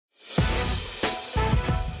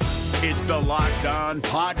It's the Locked On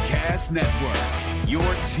Podcast Network, your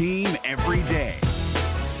team every day.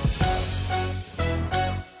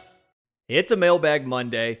 It's a Mailbag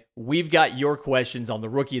Monday. We've got your questions on the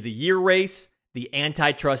Rookie of the Year race, the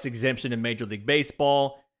Antitrust Exemption in Major League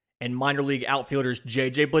Baseball, and minor league outfielders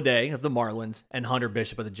J.J. Bleday of the Marlins and Hunter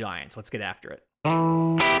Bishop of the Giants. Let's get after it.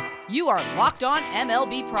 You are Locked On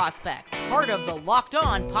MLB Prospects, part of the Locked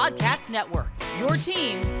On Podcast Network, your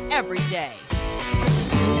team every day.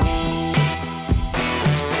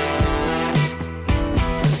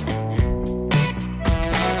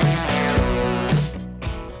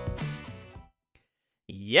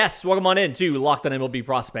 Yes, welcome on in to Locked On MLB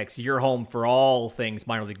Prospects, your home for all things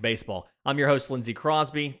minor league baseball. I'm your host, Lindsey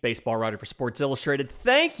Crosby, baseball writer for Sports Illustrated.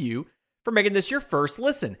 Thank you for making this your first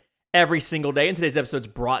listen every single day. And today's episode is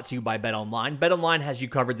brought to you by BetOnline. BetOnline has you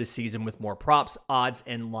covered this season with more props, odds,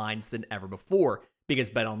 and lines than ever before, because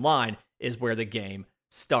BetOnline is where the game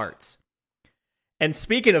starts. And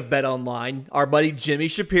speaking of BetOnline, our buddy Jimmy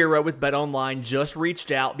Shapiro with BetOnline just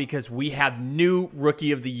reached out because we have new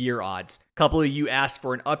Rookie of the Year odds. A couple of you asked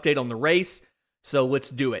for an update on the race, so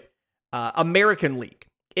let's do it. American League.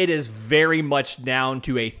 It is very much down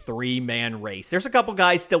to a three-man race. There's a couple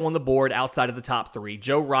guys still on the board outside of the top three.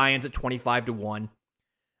 Joe Ryan's at 25-1.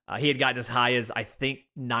 He had gotten as high as, I think,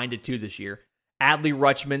 9-2 this year. Adley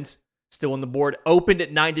Rutschman's still on the board. Opened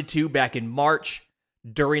at 9-2 back in March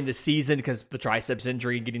during the season because the triceps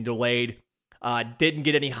injury and getting delayed. Didn't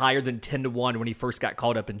get any higher than 10-1 when he first got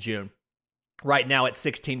called up in June. Right now at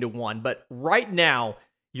 16-1. But right now,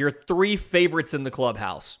 your three favorites in the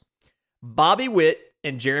clubhouse. Bobby Witt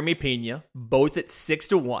and Jeremy Pena, both at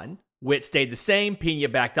 6-1. Witt stayed the same. Pena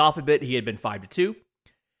backed off a bit. He had been 5-2.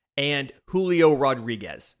 And Julio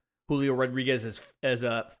Rodriguez. Julio Rodriguez is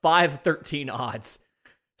a 5-13 odds.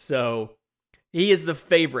 So he is the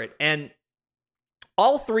favorite. And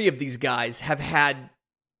all three of these guys have had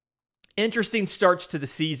interesting starts to the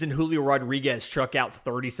season. Julio Rodriguez struck out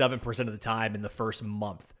 37% of the time in the first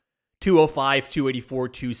month. 205, 284,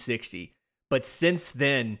 260. But since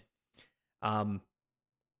then,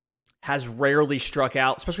 has rarely struck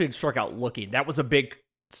out, especially struck out looking. That was a big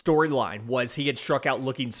storyline, was he had struck out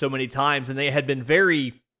looking so many times, and they had been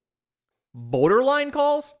very borderline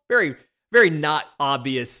calls, very, very not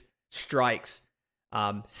obvious strikes.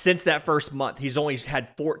 Since that first month, he's only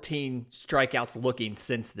had 14 strikeouts looking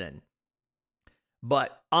since then.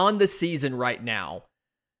 But on the season right now,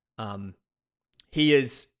 he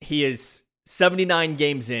is 79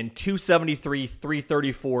 games in, 273,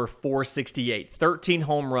 334, 468, 13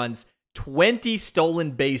 home runs, 20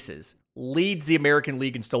 stolen bases, leads the American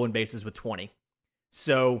League in stolen bases with 20.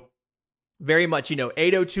 So very much,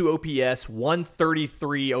 802 OPS,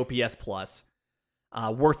 133 OPS plus.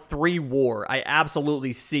 Worth 3 WAR. I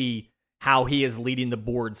absolutely see how he is leading the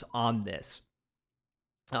boards on this.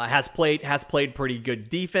 Has played pretty good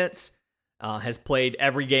defense. Has played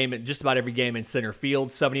just about every game in center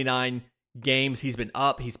field. 79 games he's been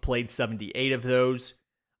up. He's played 78 of those.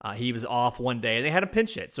 He was off one day and they had a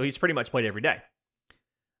pinch hit, so he's pretty much played every day.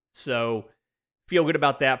 So feel good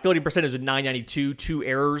about that. Fielding percentage of 992, 2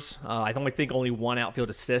 errors. I think only 1 outfield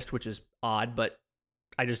assist, which is odd, but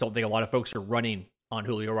I just don't think a lot of folks are running on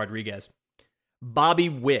Julio Rodriguez. Bobby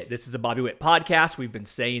Witt. This is a Bobby Witt podcast. We've been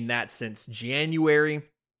saying that since January.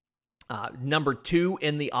 Number 2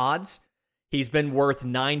 in the odds. He's been worth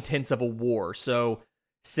 9/10 of a WAR. So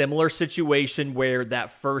similar situation where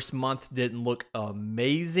that first month didn't look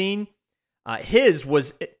amazing. His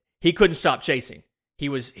was, he couldn't stop chasing. He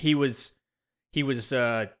was chasing.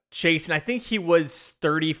 I think he was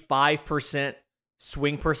 35%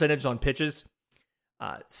 swing percentage on pitches.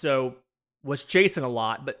 So was chasing a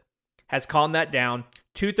lot, but has calmed that down.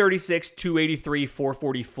 236, 283,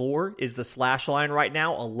 444 is the slash line right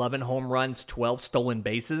now. 11 home runs, 12 stolen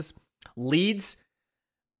bases. Leads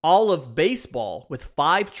all of baseball with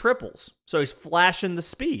 5 triples. So he's flashing the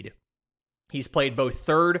speed. He's played both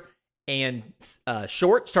third and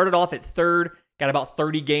short. Started off at third. Got about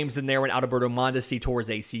 30 games in there when Alberto Mondesi tore his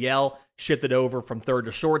ACL. Shifted over from third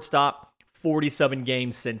to shortstop. 47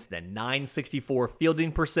 games since then. 964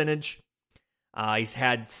 fielding percentage. He's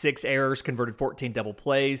had 6 errors, converted 14 double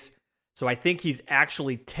plays. So I think he's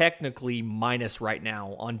actually technically minus right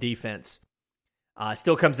now on defense.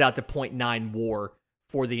 Still comes out to 0.9 WAR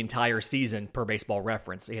for the entire season per Baseball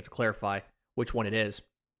Reference. So you have to clarify which one it is.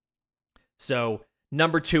 So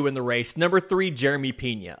number 2 in the race. Number 3, Jeremy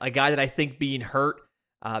Pena, a guy that I think being hurt,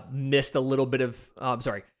 missed a little bit of,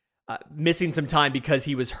 missing some time because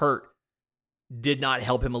he was hurt did not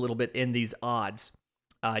help him a little bit in these odds.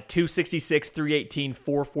 266, 318,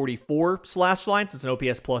 444 slash line. So it's an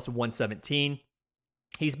OPS plus of 117.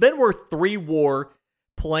 He's been worth 3 WAR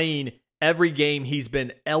playing every game he's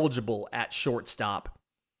been eligible at shortstop.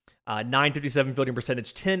 957 fielding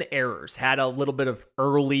percentage, 10 errors. Had a little bit of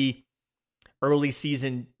early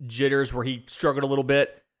season jitters where he struggled a little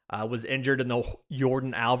bit. Was injured in the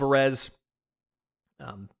Jordan Alvarez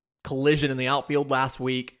collision in the outfield last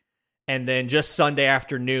week. And then just Sunday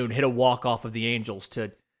afternoon, hit a walk-off of the Angels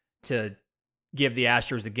to give the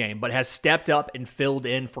Astros the game. But has stepped up and filled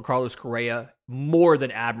in for Carlos Correa more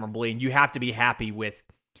than admirably. And you have to be happy with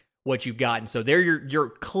what you've gotten. So they're your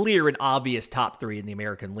clear and obvious top 3 in the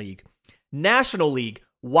American League. National League,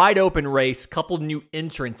 wide open race, couple new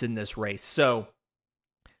entrants in this race. So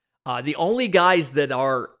the only guys that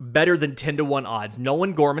are better than 10-1 odds,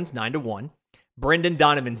 Nolan Gorman's 9-1, Brendan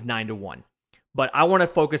Donovan's 9-1. But I want to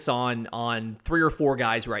focus on 3 or 4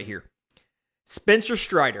 guys right here. Spencer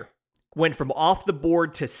Strider went from off the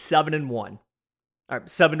board to 7-1.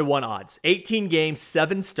 7-1 odds. 18 games,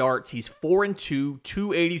 7 starts. He's 4-2,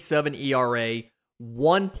 2.87 ERA,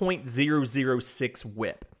 1.006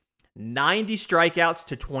 WHIP. 90 strikeouts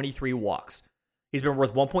to 23 walks. He's been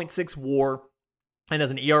worth 1.6 WAR and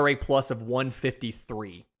has an ERA plus of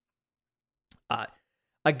 1.53.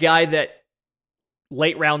 A guy that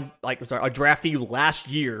late round, a draftee last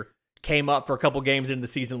year came up for a couple games into the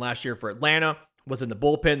season last year for Atlanta, was in the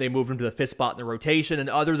bullpen. They moved him to the 5th spot in the rotation, and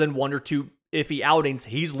other than 1 or 2 iffy outings,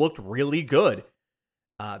 he's looked really good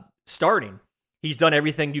starting. He's done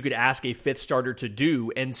everything you could ask a 5th starter to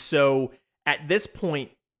do. And so at this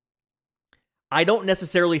point, I don't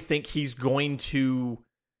necessarily think he's going to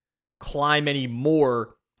climb any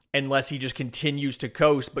more unless he just continues to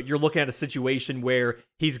coast. But you're looking at a situation where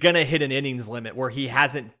he's going to hit an innings limit where he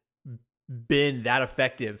hasn't been that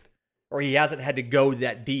effective or he hasn't had to go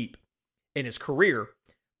that deep in his career.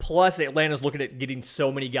 Plus, Atlanta's looking at getting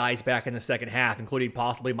so many guys back in the second half, including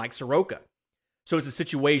possibly Mike Soroka. So it's a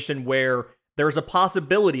situation where there's a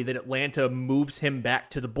possibility that Atlanta moves him back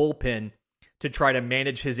to the bullpen to try to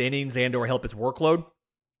manage his innings and or help his workload.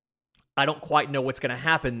 I don't quite know what's going to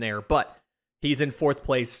happen there, but he's in 4th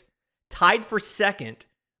place. Tied for 2nd,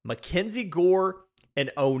 Mackenzie Gore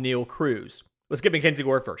and O'Neal Cruz. Let's get Mackenzie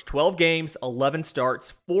Gore first. 12 games, 11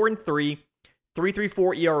 starts, 4-3,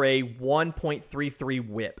 3.34 ERA, 1.33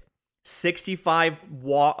 WHIP, 65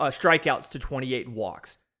 strikeouts to 28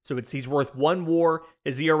 walks. So he's worth 1 WAR.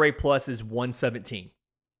 His ERA plus is 1.17.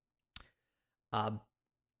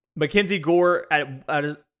 Mackenzie Gore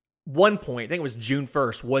at one point, I think it was June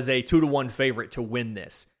 1st, was a 2-1 favorite to win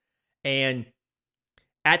this. And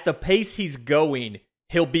at the pace he's going,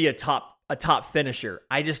 he'll be a top finisher.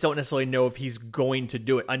 I just don't necessarily know if he's going to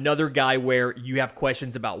do it. Another guy where you have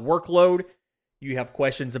questions about workload. You have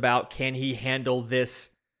questions about, can he handle this,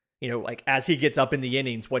 as he gets up in the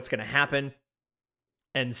innings, what's going to happen?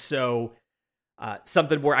 And so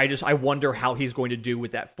something where I wonder how he's going to do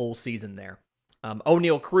with that full season there.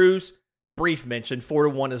 O'Neal Cruz, brief mention,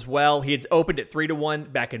 4-1 as well. He had opened at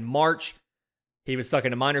 3-1 back in March. He was stuck in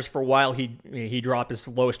the minors for a while. He dropped as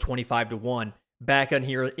low as 25-1. Back on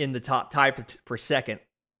here in the top, tied for 2nd.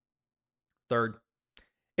 3rd.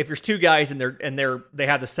 If there's 2 guys and they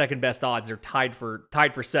have the second best odds, they're tied for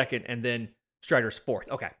 2nd, and then Strider's 4th.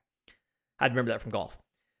 Okay, I'd remember that from golf.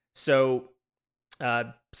 So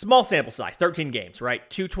small sample size, 13 games, right?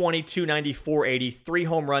 220, 290, 480, 3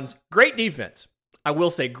 home runs. Great defense. I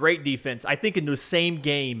will say great defense. I think in the same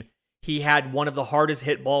game he had one of the hardest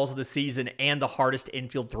hit balls of the season and the hardest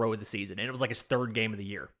infield throw of the season, and it was like his 3rd game of the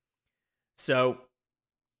year. So,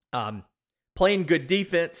 playing good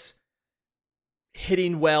defense,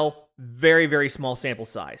 hitting well, very, very small sample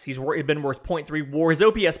size. He's been worth 0.3 WAR. His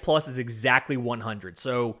OPS plus is exactly 100.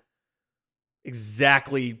 So,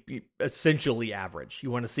 essentially average. You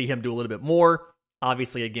want to see him do a little bit more.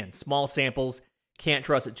 Obviously, again, small samples. Can't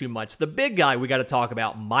trust it too much. The big guy we got to talk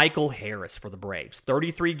about, Michael Harris for the Braves.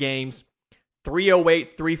 33 games,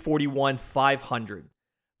 308, 341, 500.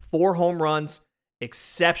 4 home runs,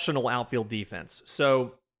 exceptional outfield defense.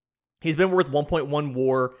 So he's been worth 1.1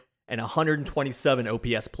 WAR and 127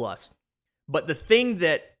 OPS plus. But the thing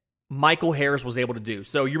that Michael Harris was able to do,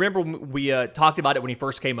 so you remember we talked about it when he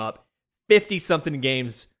first came up, 50-something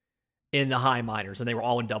games in the high minors, and they were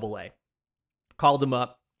all in AA. Called him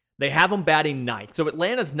up. They have him batting 9th. So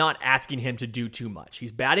Atlanta's not asking him to do too much.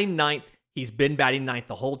 He's batting 9th. He's been batting 9th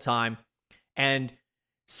the whole time. And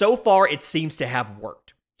so far, it seems to have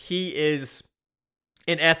worked. He is,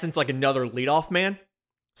 in essence, like another leadoff man.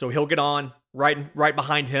 So he'll get on. Right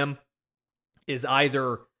behind him is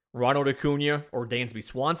either Ronald Acuna or Dansby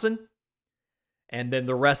Swanson. And then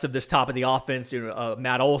the rest of this top of the offense,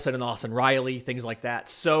 Matt Olson and Austin Riley, things like that.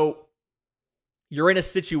 So you're in a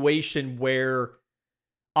situation where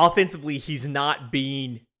offensively, he's not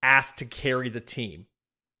being asked to carry the team.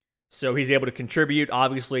 So he's able to contribute,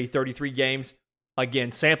 obviously, 33 games.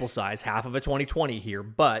 Again, sample size, half of a 2020 here,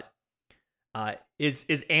 but is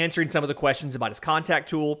answering some of the questions about his contact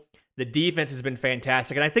tool. The defense has been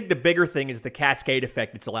fantastic, and I think the bigger thing is the cascade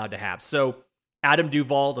effect it's allowed to have. So Adam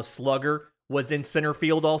Duvall, the slugger, was in center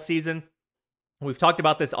field all season. We've talked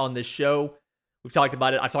about this on this show. We've talked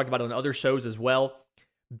about it. I've talked about it on other shows as well.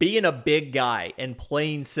 Being a big guy and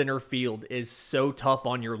playing center field is so tough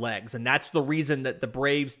on your legs, and that's the reason that the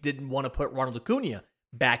Braves didn't want to put Ronald Acuna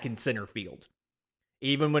back in center field.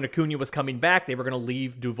 Even when Acuna was coming back, they were going to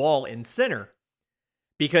leave Duvall in center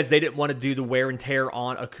because they didn't want to do the wear and tear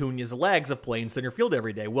on Acuna's legs of playing center field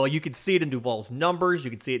every day. Well, you could see it in Duvall's numbers. You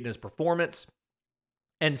could see it in his performance.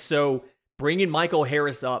 And so bringing Michael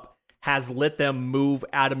Harris up has let them move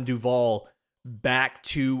Adam Duvall back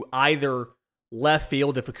to either left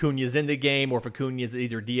field if Acuna's in the game, or if Acuna's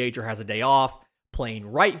either DH or has a day off,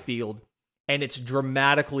 playing right field. And it's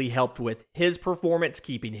dramatically helped with his performance,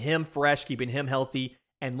 keeping him fresh, keeping him healthy,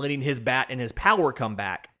 and letting his bat and his power come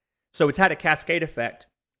back. So it's had a cascade effect.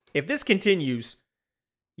 If this continues,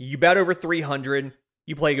 you bat over 300,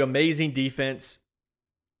 you play amazing defense.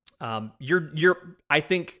 I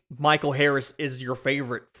think Michael Harris is your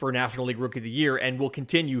favorite for National League Rookie of the Year and will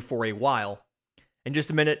continue for a while. In just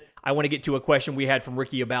a minute, I want to get to a question we had from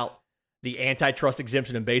Ricky about the antitrust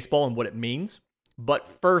exemption in baseball and what it means. But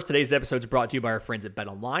first, today's episode is brought to you by our friends at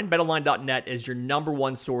BetOnline. BetOnline.net is your number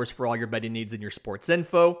one source for all your betting needs and your sports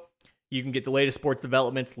info. You can get the latest sports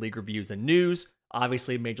developments, league reviews, and news.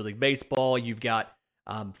 Obviously, Major League Baseball. You've got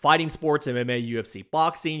fighting sports, MMA, UFC,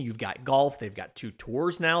 boxing. You've got golf. They've got 2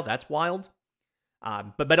 tours now. That's wild.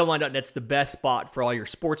 But BetOnline.net's the best spot for all your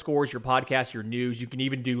sports scores, your podcasts, your news. You can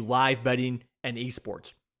even do live betting and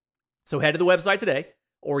esports. So head to the website today,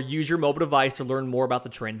 or use your mobile device to learn more about the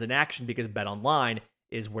trends in action, because BetOnline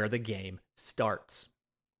is where the game starts.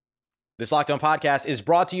 This Locked On podcast is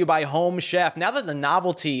brought to you by Home Chef. Now that the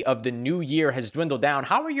novelty of the new year has dwindled down,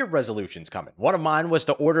 how are your resolutions coming? One of mine was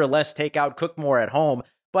to order less takeout, cook more at home,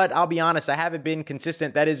 but I'll be honest, I haven't been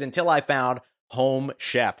consistent. That is until I found Home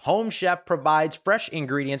Chef. Home Chef provides fresh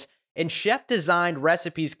ingredients and chef-designed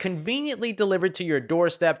recipes conveniently delivered to your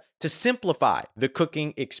doorstep to simplify the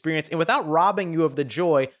cooking experience and without robbing you of the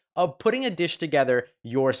joy of putting a dish together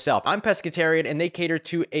yourself. I'm pescatarian, and they cater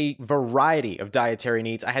to a variety of dietary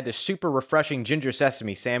needs. I had this super refreshing ginger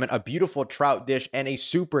sesame salmon, a beautiful trout dish, and a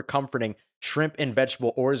super comforting shrimp and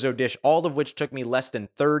vegetable orzo dish, all of which took me less than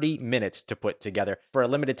 30 minutes to put together. For a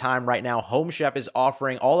limited time right now, Home Chef is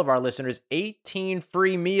offering all of our listeners 18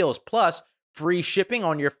 free meals, plus free shipping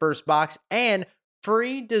on your first box, and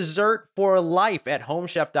free dessert for life at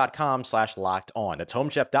homechef.com/lockedon. That's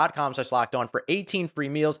homechef.com/lockedon for 18 free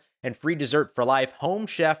meals and free dessert for life.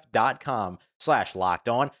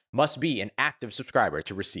 Homechef.com/lockedon. Must be an active subscriber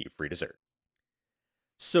to receive free dessert.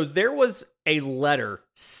 So there was a letter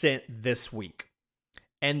sent this week,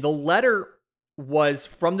 and the letter was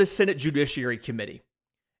from the Senate Judiciary Committee,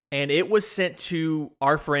 and it was sent to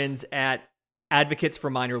our friends at Advocates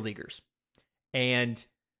for Minor Leaguers. And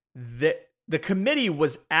the committee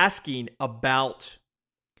was asking about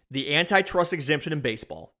the antitrust exemption in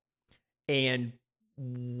baseball and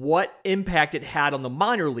what impact it had on the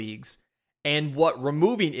minor leagues, and what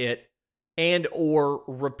removing it and or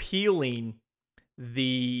repealing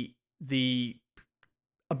the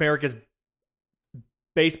America's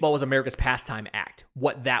Baseball is America's Pastime Act,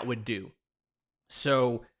 what that would do.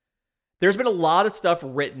 So there's been a lot of stuff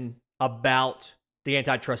written about the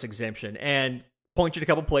antitrust exemption, and point you to a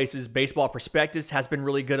couple places. Baseball Prospectus has been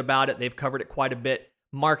really good about it. They've covered it quite a bit.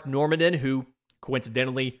 Mark Normandin, who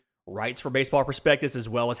coincidentally writes for Baseball Prospectus as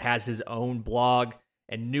well as has his own blog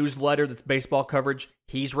and newsletter that's baseball coverage,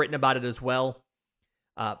 he's written about it as well.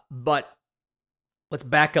 But let's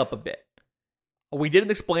back up a bit. We did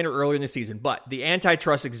an explainer earlier in the season, but the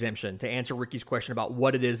antitrust exemption, to answer Ricky's question about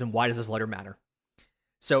what it is and why does this letter matter.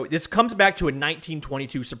 So this comes back to a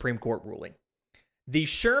 1922 Supreme Court ruling. The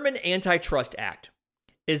Sherman Antitrust Act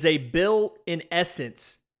is a bill, in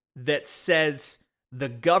essence, that says the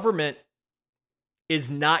government is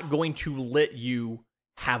not going to let you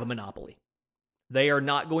have a monopoly. They are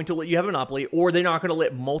not going to let you have a monopoly, or they're not going to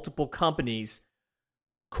let multiple companies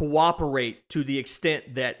cooperate to the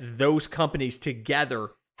extent that those companies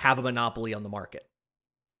together have a monopoly on the market.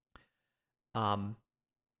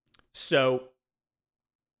 So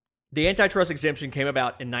the antitrust exemption came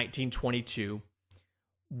about in 1922,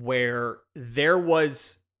 where there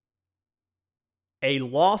was a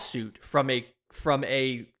lawsuit from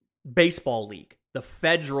a baseball league. The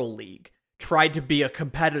Federal League tried to be a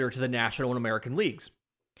competitor to the National and American leagues.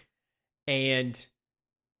 and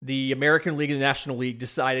the American League and the National League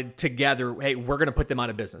decided together, hey, we're going to put them out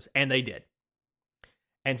of business. And they did.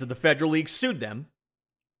 And so the Federal League sued them.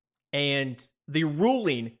 And the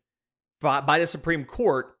ruling by the Supreme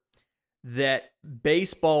Court that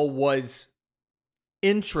baseball was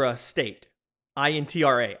intra-state,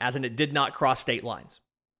 INTRA, as in it did not cross state lines,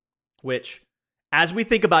 which, as we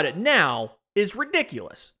think about it now, is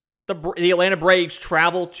ridiculous. The Atlanta Braves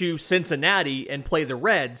travel to Cincinnati and play the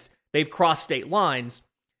Reds. They've crossed state lines.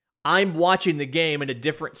 I'm watching the game in a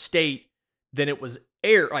different state than it was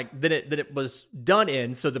than it was done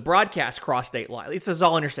in. So the broadcast cross state line. This is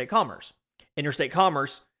all interstate commerce. Interstate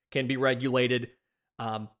commerce can be regulated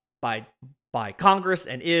by Congress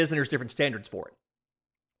and there's different standards for it.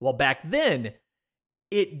 Well, back then,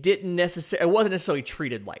 it wasn't necessarily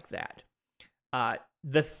treated like that.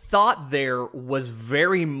 The thought there was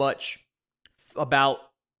very much about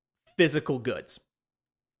physical goods.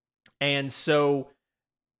 And so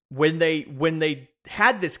when they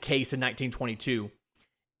had this case in 1922,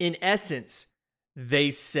 in essence, they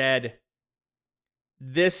said,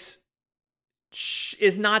 this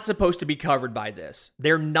is not supposed to be covered by this.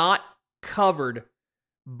 They're not covered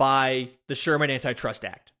by the Sherman Antitrust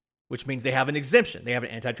Act, which means they have an exemption. They have an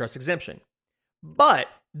antitrust exemption. But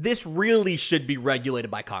this really should be regulated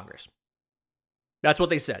by Congress. That's what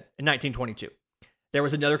they said in 1922. There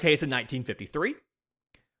was another case in 1953.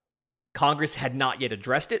 Congress had not yet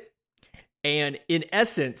addressed it. And in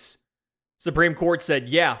essence, Supreme Court said,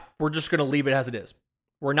 yeah, we're just going to leave it as it is.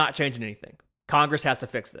 We're not changing anything. Congress has to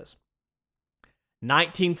fix this.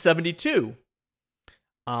 1972,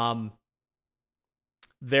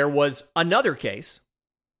 there was another case,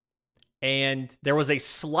 and there was a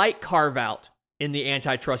slight carve-out in the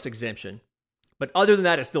antitrust exemption. But other than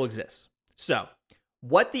that, it still exists. So,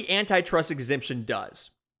 what the antitrust exemption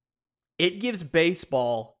does, it gives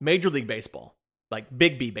baseball, Major League Baseball, like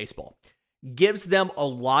Big B baseball, gives them a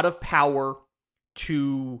lot of power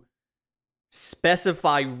to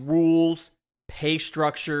specify rules, pay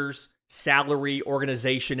structures, salary,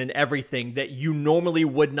 organization, and everything that you normally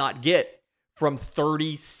would not get from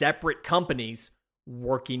 30 separate companies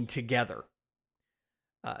working together.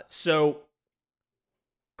 So,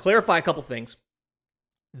 clarify a couple things.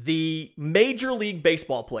 The Major League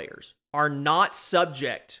Baseball players are not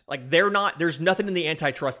subject, there's nothing in the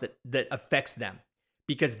antitrust that affects them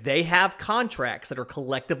because they have contracts that are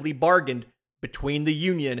collectively bargained between the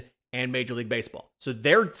union and Major League Baseball. So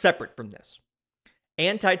they're separate from this.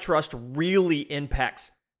 Antitrust really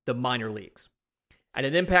impacts the minor leagues. And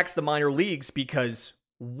it impacts the minor leagues because,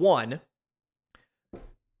 one,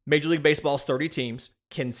 Major League Baseball's 30 teams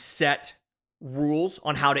can set rules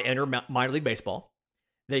on how to enter minor league baseball.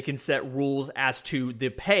 They can set rules as to the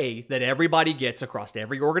pay that everybody gets across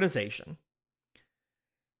every organization.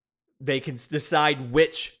 They can decide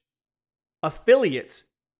which affiliates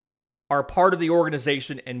are part of the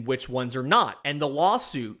organization and which ones are not. And the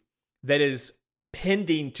lawsuit that is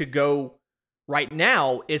pending to go right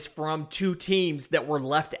now is from two teams that were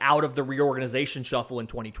left out of the reorganization shuffle in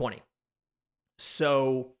 2020.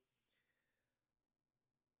 So,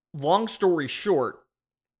 long story short,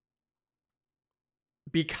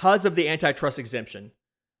 because of the antitrust exemption,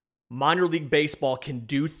 minor league baseball can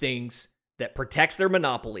do things that protects their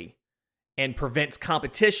monopoly and prevents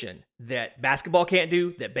competition that basketball can't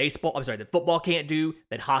do, that football can't do,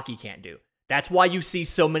 that hockey can't do. That's why you see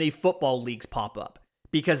so many football leagues pop up,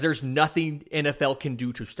 because there's nothing NFL can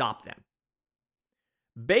do to stop them.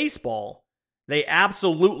 Baseball, they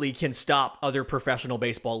absolutely can stop other professional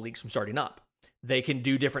baseball leagues from starting up. They can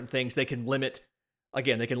do different things. They can limit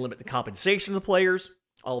the compensation of the players,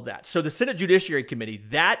 all of that. So the Senate Judiciary Committee,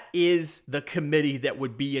 that is the committee that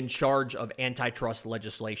would be in charge of antitrust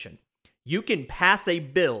legislation. You can pass a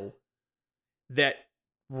bill that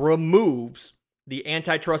removes the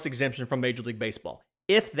antitrust exemption from Major League Baseball.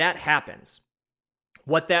 If that happens,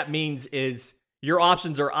 what that means is your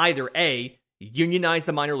options are either A, unionize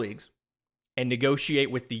the minor leagues and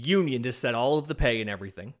negotiate with the union to set all of the pay and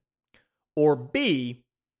everything, or B,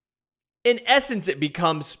 in essence, it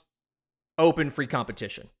becomes open free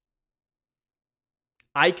competition.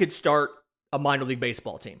 I could start a minor league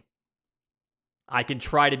baseball team. I can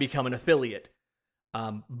try to become an affiliate.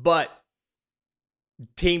 But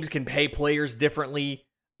teams can pay players differently.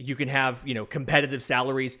 You can have, competitive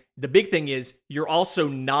salaries. The big thing is you're also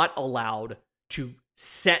not allowed to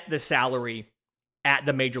set the salary at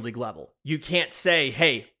the major league level. You can't say,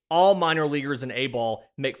 hey, all minor leaguers in A-ball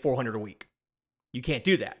make $400 a week. You can't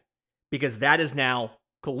do that because that is now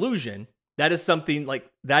collusion. That is something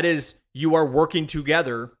you are working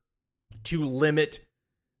together to limit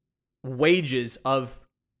wages of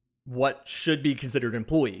what should be considered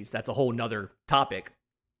employees. That's a whole nother topic.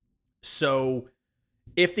 So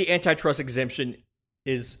if the antitrust exemption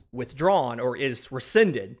is withdrawn or is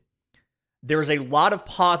rescinded, there's a lot of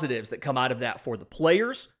positives that come out of that for the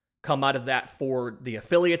players, come out of that for the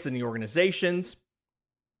affiliates and the organizations.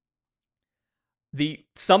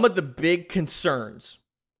 Some of the big concerns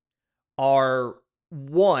are,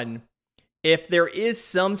 one, if there is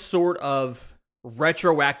some sort of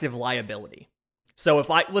retroactive liability. So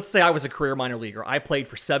let's say I was a career minor leaguer, I played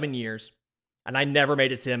for 7 years and I never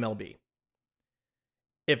made it to MLB.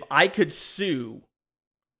 If I could sue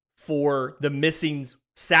for the missing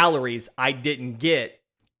salaries I didn't get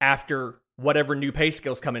after whatever new pay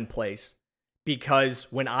scales come in place,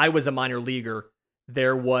 because when I was a minor leaguer,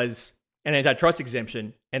 there was an antitrust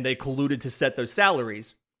exemption and they colluded to set those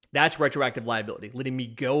salaries, that's retroactive liability, letting me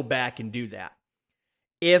go back and do that.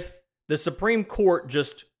 If the Supreme Court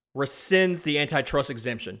just rescinds the antitrust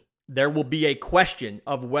exemption, there will be a question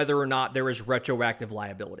of whether or not there is retroactive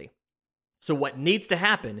liability. So what needs to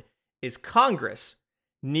happen is Congress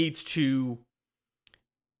needs to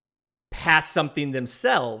pass something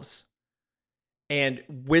themselves, and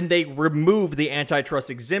when they remove the antitrust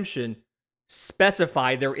exemption,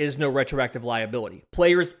 specify there is no retroactive liability.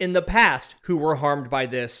 Players in the past who were harmed by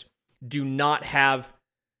this do not have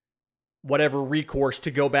whatever recourse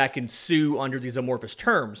to go back and sue under these amorphous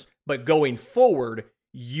terms. But going forward,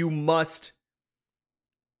 you must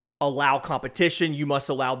allow competition, you must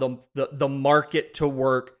allow the market to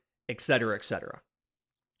work, etc., etc.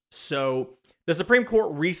 So the Supreme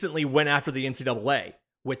Court recently went after the NCAA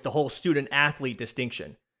with the whole student-athlete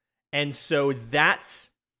distinction. And so that's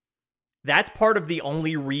part of the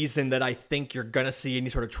only reason that I think you're going to see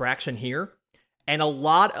any sort of traction here. And a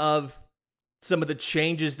lot of some of the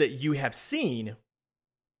changes that you have seen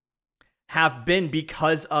have been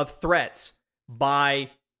because of threats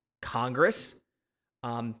by Congress.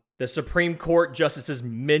 The Supreme Court justices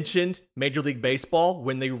mentioned Major League Baseball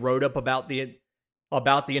when they wrote up about the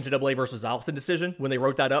NCAA versus Allison decision. When they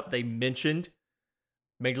wrote that up, they mentioned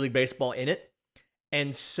Major League Baseball in it.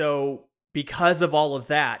 And so because of all of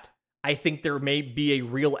that, I think there may be a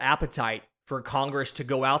real appetite for Congress to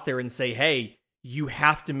go out there and say, hey, you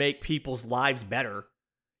have to make people's lives better.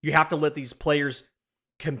 You have to let these players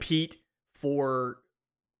compete for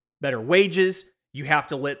better wages. You have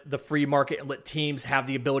to let the free market and let teams have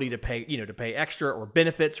the ability to pay extra or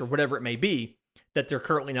benefits or whatever it may be that they're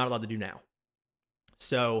currently not allowed to do now.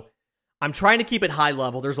 So I'm trying to keep it high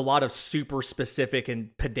level. There's a lot of super specific and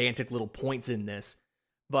pedantic little points in this.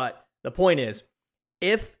 But the point is,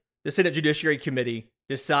 if the Senate Judiciary Committee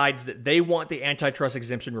decides that they want the antitrust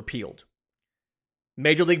exemption repealed,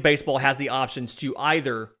 Major League Baseball has the options to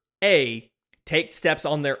either A, take steps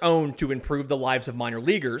on their own to improve the lives of minor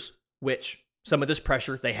leaguers, which some of this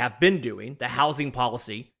pressure they have been doing. The housing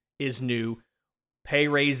policy is new, pay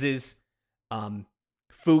raises,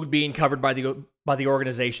 food being covered by the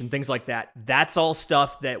organization, things like that. That's all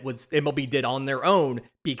stuff that was MLB did on their own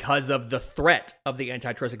because of the threat of the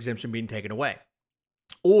antitrust exemption being taken away.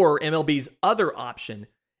 Or MLB's other option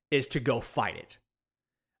is to go fight it.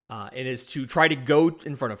 It is to try to go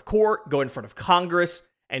in front of court, go in front of Congress,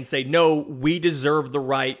 and say, no, we deserve the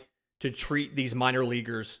right to treat these minor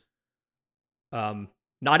leaguers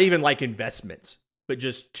not even like investments, but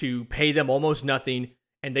just to pay them almost nothing,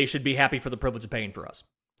 and they should be happy for the privilege of paying for us.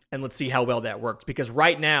 And let's see how well that works. Because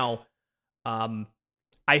right now,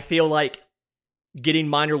 I feel like getting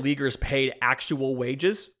minor leaguers paid actual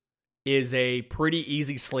wages is a pretty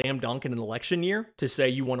easy slam dunk in an election year to say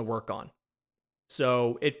you want to work on.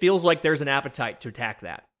 So it feels like there's an appetite to attack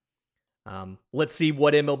that. Let's see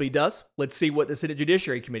what MLB does. Let's see what the Senate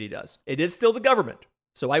Judiciary Committee does. It is still the government,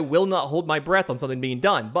 so I will not hold my breath on something being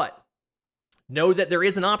done, but know that there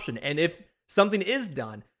is an option. And if something is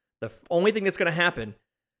done, the only thing that's going to happen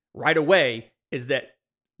right away is that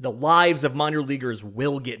the lives of minor leaguers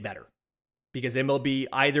will get better, because MLB,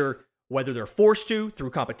 either whether they're forced to through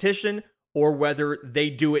competition or whether they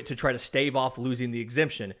do it to try to stave off losing the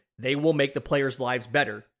exemption, they will make the players' lives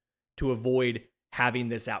better to avoid having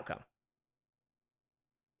this outcome.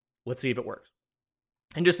 Let's see if it works.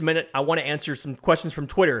 In just a minute, I want to answer some questions from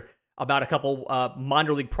Twitter about a couple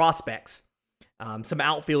minor league prospects, some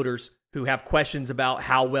outfielders who have questions about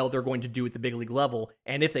how well they're going to do at the big league level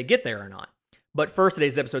and if they get there or not. But first,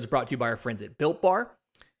 today's episode is brought to you by our friends at Built Bar.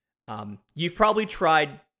 You've probably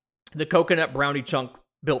tried the coconut brownie chunk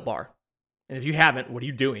Built Bar. And if you haven't, what are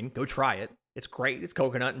you doing? Go try it. It's great. It's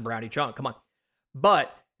coconut and brownie chunk. Come on.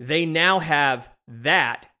 But they now have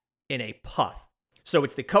that in a puff. So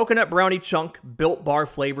it's the coconut brownie chunk Built Bar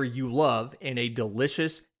flavor you love in a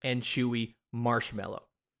delicious and chewy marshmallow.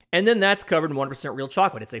 And then that's covered in 1% real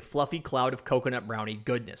chocolate. It's a fluffy cloud of coconut brownie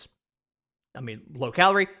goodness. I mean, low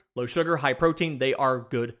calorie, low sugar, high protein, they are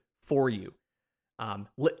good for you.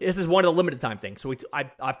 This is one of the limited time things. So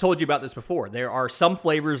I've told you about this before. There are some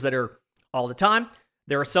flavors that are all the time.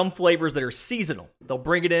 There are some flavors that are seasonal. They'll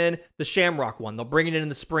bring it in, the Shamrock one. They'll bring it in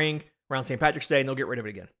the spring around St. Patrick's Day, and they'll get rid of it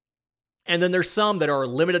again. And then there's some that are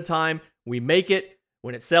limited time. We make it.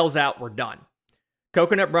 When it sells out, we're done.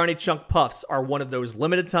 Coconut Brownie Chunk Puffs are one of those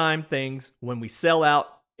limited time things. When we sell out,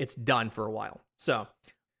 it's done for a while. So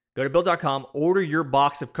go to Built.com, order your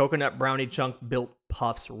box of Coconut Brownie Chunk Built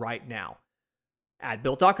Puffs right now. At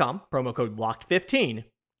Built.com, promo code LOCKED15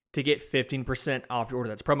 to get 15% off your order.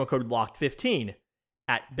 That's promo code LOCKED15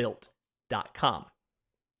 at Built.com.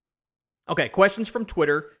 Okay, questions from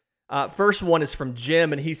Twitter. First one is from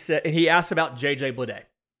Jim, and he asked about JJ Bleday.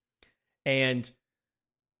 And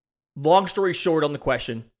long story short on the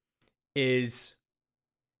question is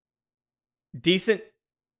decent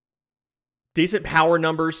power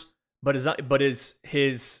numbers, but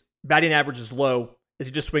his batting average is low. Is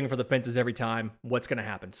he just swinging for the fences every time? What's going to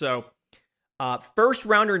happen? So, first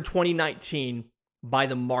rounder in 2019 by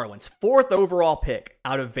the Marlins. 4th overall pick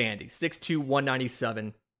out of Vandy. 6'2",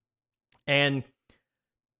 197. And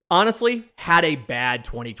honestly, had a bad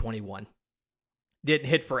 2021. Didn't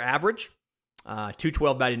hit for average.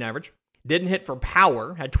 212 batting average. Didn't hit for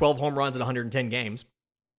power. Had 12 home runs in 110 games.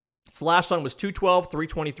 His last one was 212,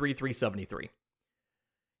 323, 373.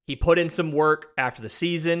 He put in some work after the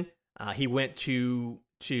season. He went to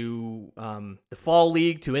the fall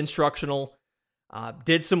league, to instructional,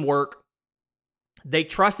 did some work. They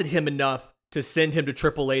trusted him enough to send him to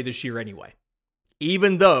AAA this year anyway.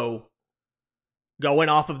 Even though, going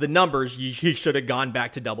off of the numbers, he should have gone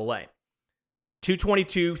back to AA.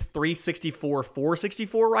 222, 364,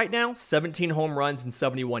 464 right now. 17 home runs in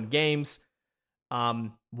 71 games.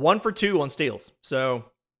 1 for 2 on steals. So,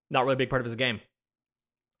 not really a big part of his game.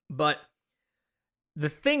 But the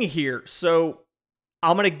thing here, so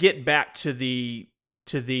I'm going to get back to the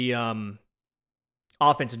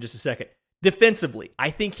offense in just a second. Defensively, I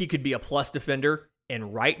think he could be a plus defender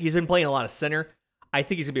in right. He's been playing a lot of center. I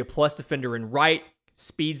think he's going to be a plus defender in right.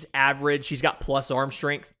 Speed's average. He's got plus arm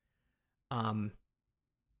strength.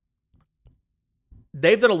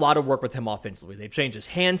 They've done a lot of work with him offensively. They've changed his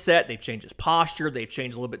handset. They've changed his posture. They've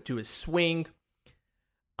changed a little bit to his swing.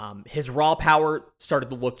 His raw power started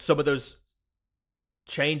to look, some of those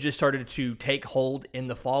changes started to take hold in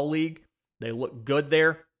the fall league. They look good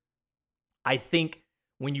there. I think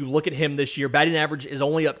when you look at him this year, batting average is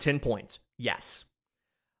only up 10 points. Yes.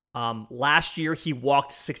 Last year, he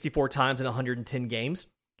walked 64 times in 110 games.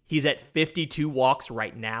 He's at 52 walks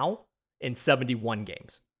right now in 71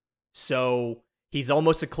 games. So he's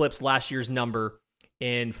almost eclipsed last year's number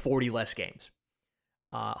in 40 less games.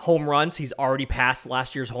 Home runs, he's already passed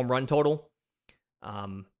last year's home run total.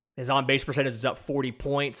 His on-base percentage is up 40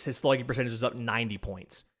 points. His slugging percentage is up 90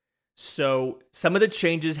 points. So some of the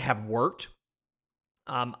changes have worked.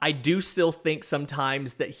 I do still think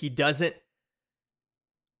sometimes that he doesn't.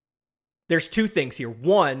 There's two things here.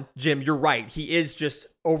 One, Jim, you're right. He is just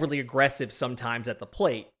overly aggressive sometimes at the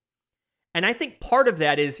plate. And I think part of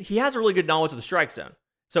that is he has a really good knowledge of the strike zone.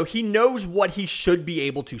 So he knows what he should be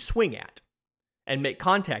able to swing at and make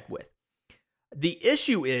contact with. The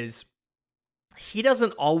issue is he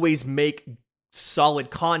doesn't always make solid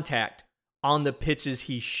contact on the pitches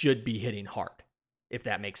he should be hitting hard, if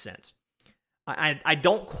that makes sense. I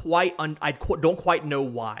don't quite know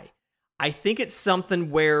why. I think it's something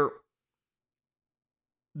where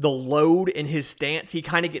the load in his stance, he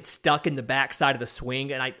kind of gets stuck in the backside of the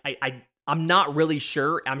swing, and I'm not really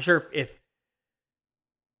sure. I'm sure if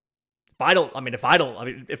Miami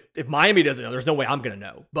doesn't know, there's no way I'm going to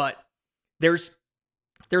know. But there's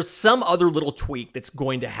some other little tweak that's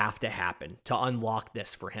going to happen to unlock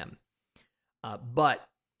this for him. But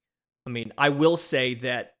I will say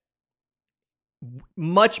that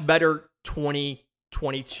much better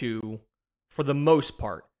 2022 for the most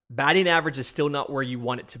part. Batting average is still not where you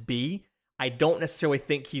want it to be. I don't necessarily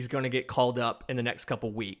think he's going to get called up in the next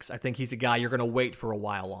couple weeks. I think he's a guy you're going to wait for a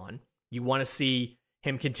while on. You want to see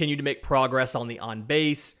him continue to make progress on the on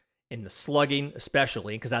base, in the slugging,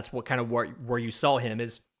 especially, because that's what kind of where you saw him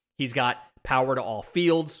is he's got power to all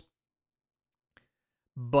fields.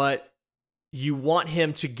 But you want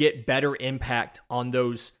him to get better impact on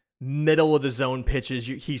those middle of the zone pitches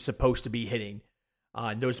he's supposed to be hitting,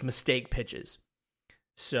 those mistake pitches.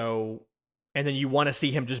 So, and then you want to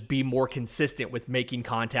see him just be more consistent with making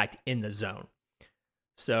contact in the zone.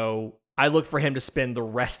 So I look for him to spend the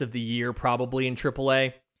rest of the year probably in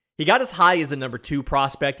AAA. He got as high as the number 2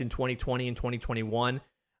 prospect in 2020 and 2021.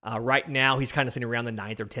 Right now, he's kind of sitting around the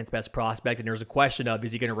 9th or 10th best prospect, and there's a question of,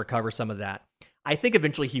 is he going to recover some of that? I think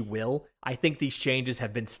eventually he will. I think these changes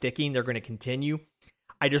have been sticking. They're going to continue.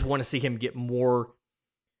 I just want to see him get more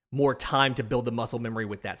time to build the muscle memory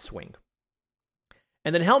with that swing.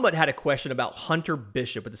 And then Helmut had a question about Hunter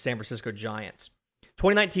Bishop with the San Francisco Giants.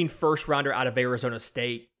 2019 first rounder out of Arizona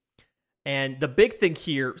State. And the big thing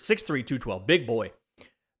here, 6'3", 212, big boy.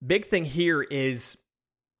 Big thing here is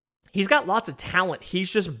he's got lots of talent.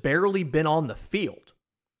 He's just barely been on the field.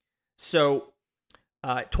 So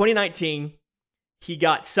 2019, he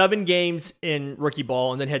got 7 games in rookie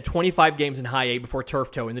ball and then had 25 games in high A before turf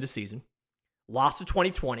toe into the season. Lost to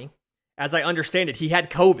 2020. As I understand it, he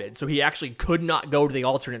had COVID, so he actually could not go to the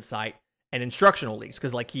alternate site and instructional leagues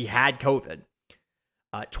because he had COVID.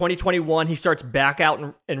 2021, he starts back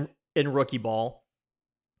out in rookie ball,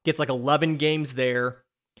 gets 11 games there,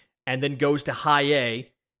 and then goes to high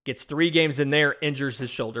A, gets 3 games in there, injures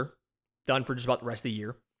his shoulder, done for just about the rest of the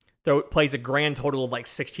year. So plays a grand total of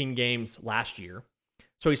 16 games last year.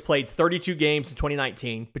 So he's played 32 games in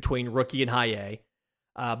 2019 between rookie and high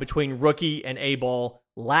A. Between rookie and A ball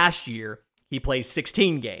last year, he plays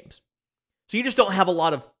 16 games. So you just don't have a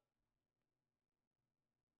lot of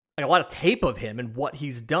tape of him and what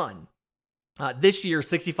he's done. This year,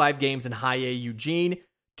 65 games in high A Eugene,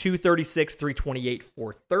 236, 328,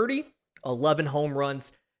 430, 11 home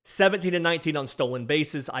runs, 17 and 19 on stolen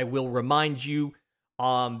bases. I will remind you,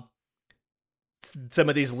 some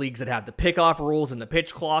of these leagues that have the pickoff rules and the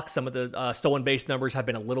pitch clock, some of the stolen base numbers have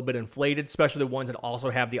been a little bit inflated, especially the ones that also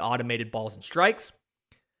have the automated balls and strikes.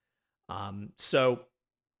 But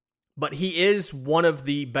he is one of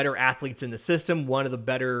the better athletes in the system, one of the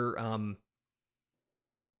better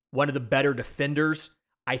defenders.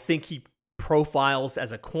 I think he profiles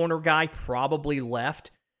as a corner guy, probably left.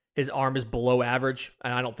 His arm is below average,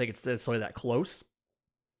 and I don't think it's necessarily that close.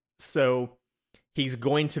 So he's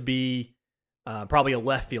going to be probably a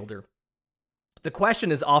left fielder. The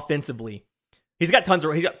question is offensively. He's got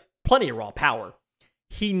plenty of raw power.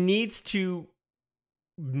 He needs to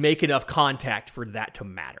make enough contact for that to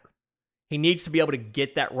matter. He needs to be able to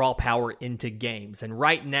get that raw power into games. And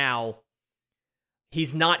right now,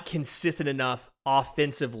 he's not consistent enough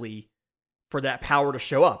offensively for that power to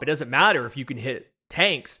show up. It doesn't matter if you can hit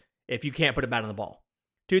tanks if you can't put a bat on the ball.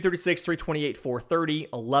 236, 328, 430,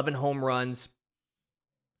 11 home runs.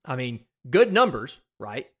 I mean, good numbers,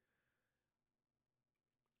 right?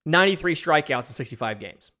 93 strikeouts in 65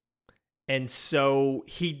 games. And so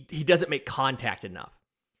he doesn't make contact enough.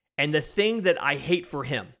 And the thing that I hate for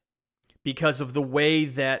him, because of the way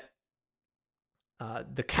that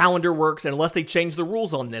the calendar works, and unless they change the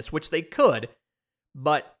rules on this, which they could,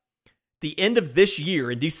 but the end of this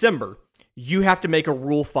year in December, you have to make a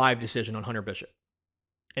Rule 5 decision on Hunter Bishop.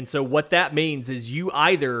 And so what that means is you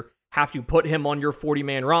either have to put him on your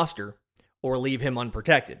 40-man roster or leave him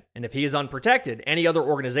unprotected. And if he is unprotected, any other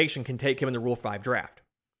organization can take him in the Rule 5 draft.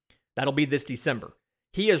 That'll be this December.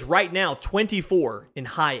 He is right now 24 in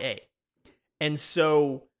high A. And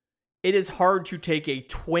so it is hard to take a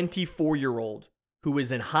 24-year-old who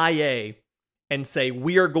is in high A and say,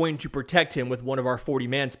 we are going to protect him with one of our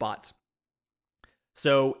 40-man spots.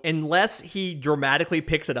 So unless he dramatically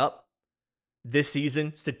picks it up this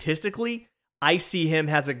season, statistically, I see him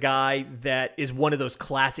as a guy that is one of those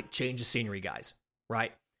classic change of scenery guys,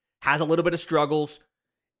 right? Has a little bit of struggles,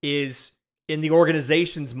 is in the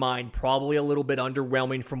organization's mind probably a little bit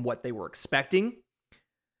underwhelming from what they were expecting.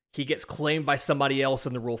 He gets claimed by somebody else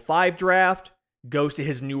in the Rule 5 draft, goes to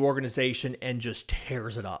his new organization, and just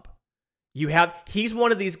tears it up. He's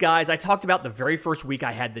one of these guys, I talked about the very first week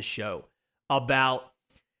I had this show, about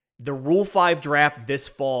the Rule 5 draft this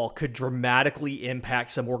fall could dramatically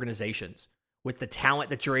impact some organizations with the talent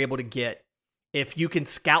that you're able to get if you can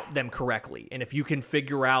scout them correctly and if you can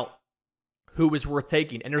figure out who is worth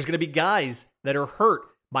taking. And there's going to be guys that are hurt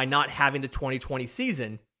by not having the 2020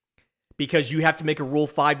 season because you have to make a Rule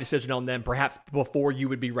 5 decision on them perhaps before you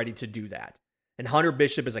would be ready to do that. And Hunter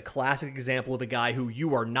Bishop is a classic example of a guy who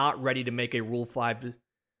you are not ready to make a Rule 5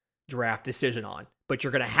 draft decision on, but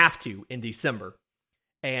you're going to have to in December.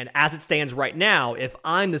 And as it stands right now, if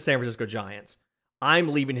I'm the San Francisco Giants, I'm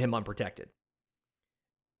leaving him unprotected,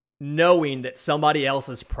 knowing that somebody else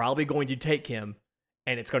is probably going to take him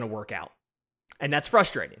and it's going to work out. And that's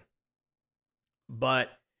frustrating. But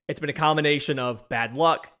it's been a combination of bad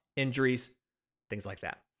luck, injuries, things like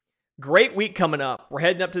that. Great week coming up. We're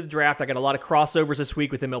heading up to the draft. I got a lot of crossovers this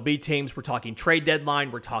week with MLB teams. We're talking trade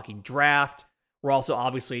deadline. We're talking draft. We're also,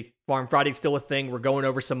 obviously, Farm Friday still a thing. We're going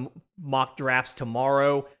over some mock drafts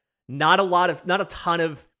tomorrow. Not a ton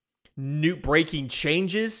of new breaking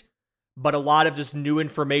changes, but a lot of just new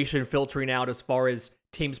information filtering out as far as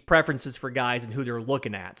teams' preferences for guys and who they're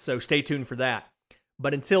looking at. So stay tuned for that.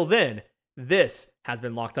 But until then, this has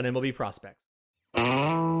been Locked on MLB Prospects.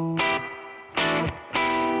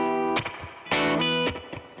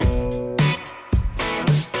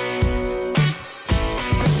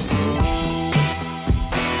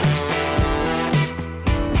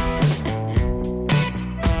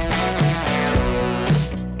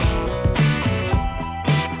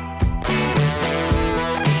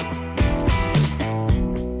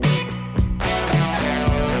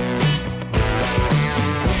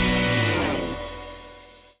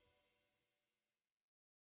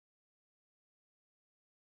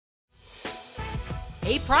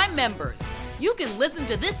 Hey, Prime members, you can listen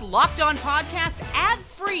to this Locked On podcast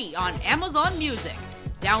ad-free on Amazon Music.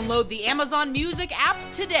 Download the Amazon Music app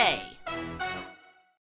today.